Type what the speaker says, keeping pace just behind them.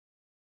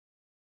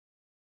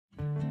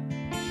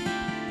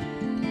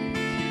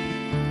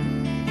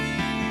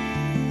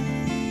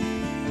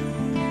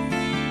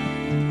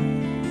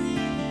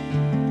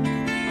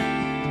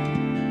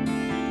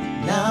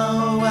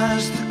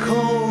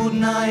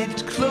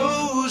night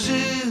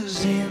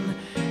closes in,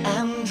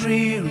 and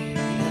dreary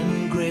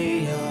and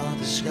grey are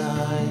the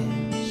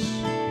skies.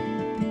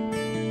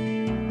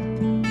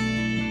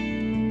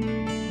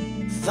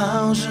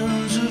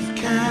 Thousands of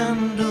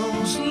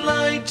candles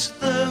light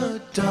the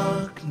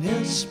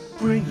darkness,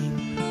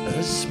 bringing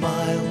a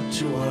smile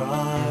to our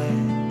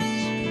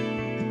eyes.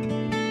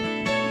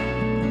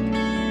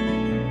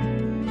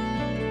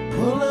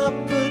 Pull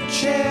up a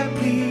chair,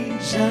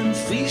 please, and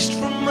feast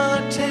from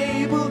our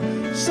table.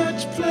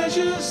 Such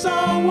pleasures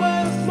are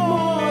worth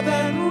more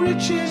than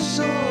riches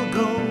or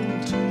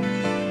gold.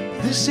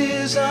 This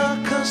is our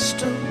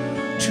custom,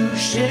 to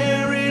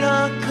share in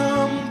our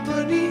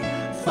company,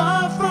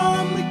 far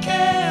from the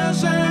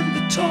cares and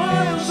the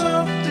toils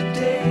of the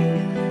day.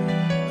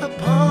 A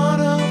part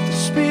of the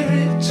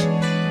spirit,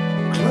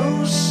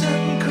 close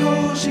and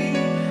cozy,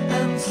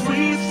 and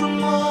free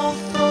from all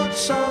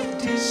thoughts of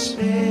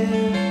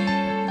despair.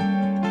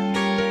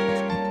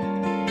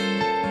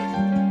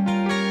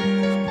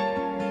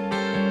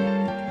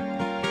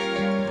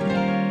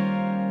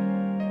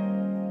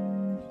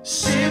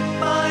 Sit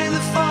by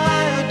the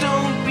fire,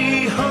 don't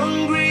be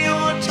hungry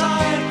or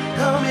tired.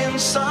 Come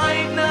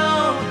inside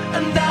now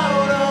and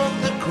out of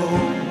the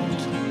cold.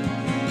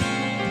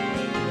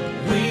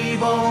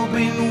 We've all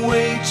been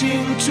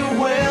waiting to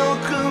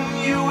welcome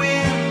you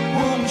in.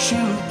 Won't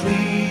you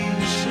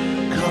please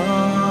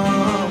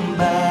come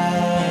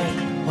back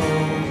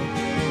home?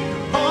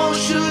 All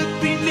should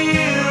be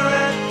near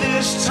at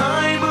this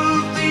time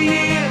of the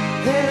year.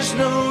 There's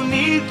no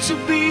need to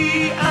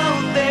be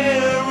out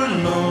there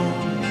alone.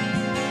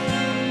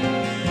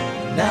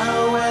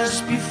 Now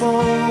as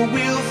before,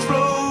 we'll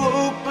throw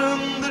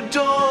open the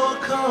door,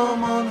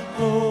 come on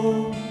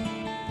home.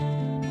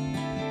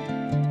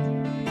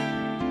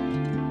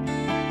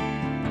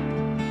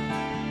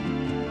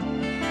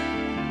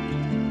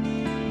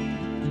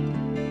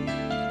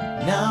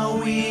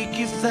 Now we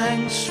give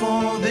thanks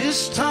for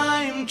this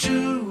time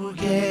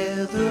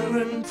together,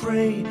 and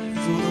pray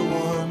for the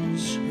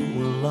ones who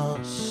were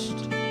lost.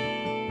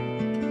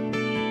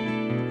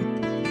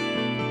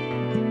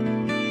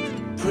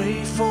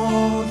 Pray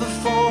for the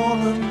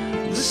fallen,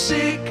 the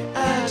sick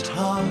at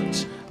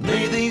heart.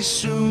 May they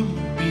soon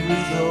be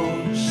with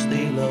those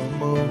they love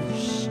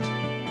most.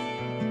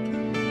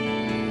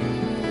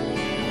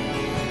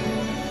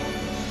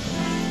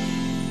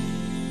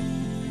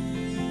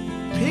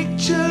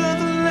 Picture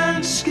the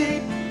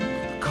landscape,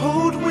 a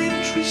cold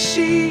wintry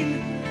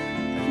scene,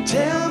 and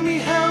tell me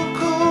how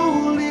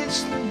cold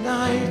is the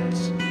night.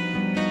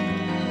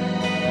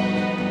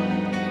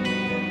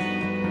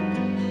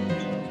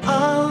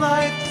 I'll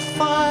light the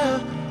fire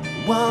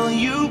while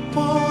you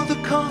pour the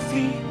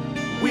coffee.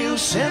 We'll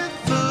set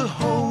the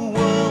whole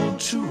world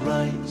to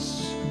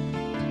rights.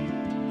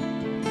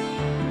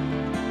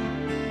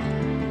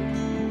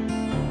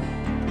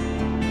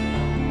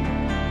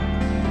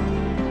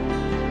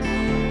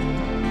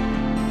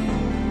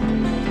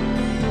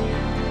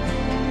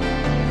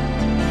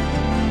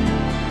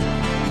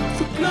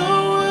 The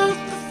glow of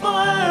the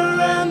fire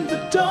and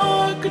the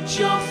dark at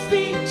your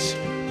feet,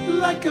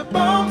 like a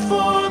balm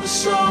for the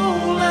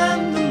soul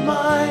and the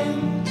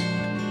mind.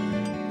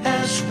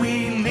 As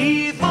we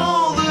leave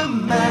all the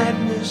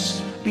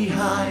madness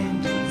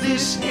behind,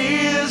 this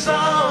is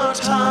our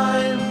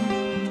time,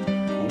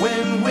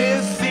 when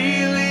we're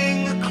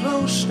feeling a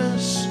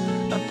closeness,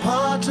 a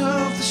part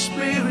of the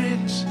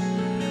spirit.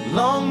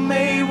 Long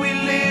may we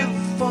live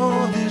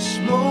for this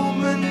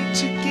moment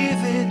to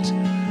give it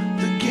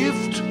the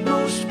gift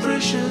most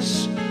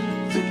precious,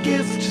 the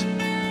gift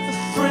of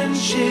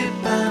friendship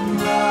and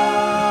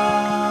love.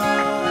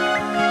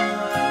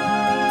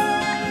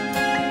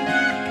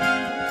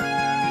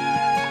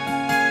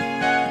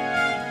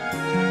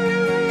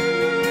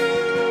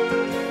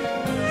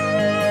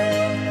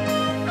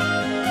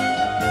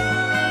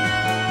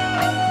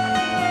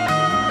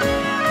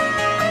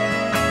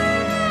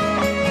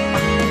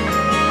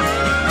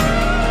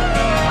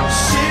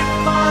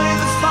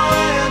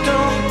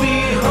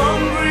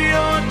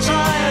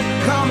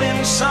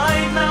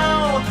 Inside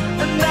now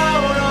and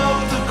out of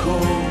the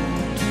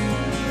cold.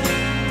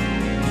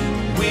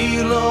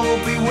 We'll all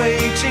be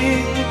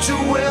waiting to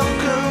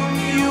welcome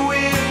you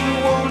in.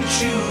 Won't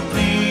you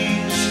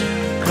please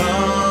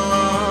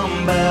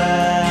come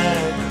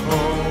back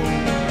home?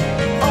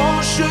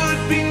 All should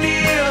be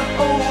near,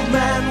 old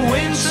man,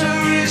 winter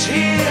is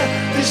here.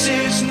 This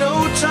is no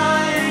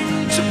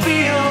time to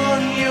be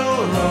on your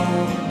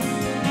own.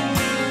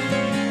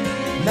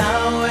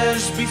 Now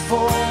as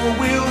before,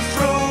 we'll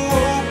throw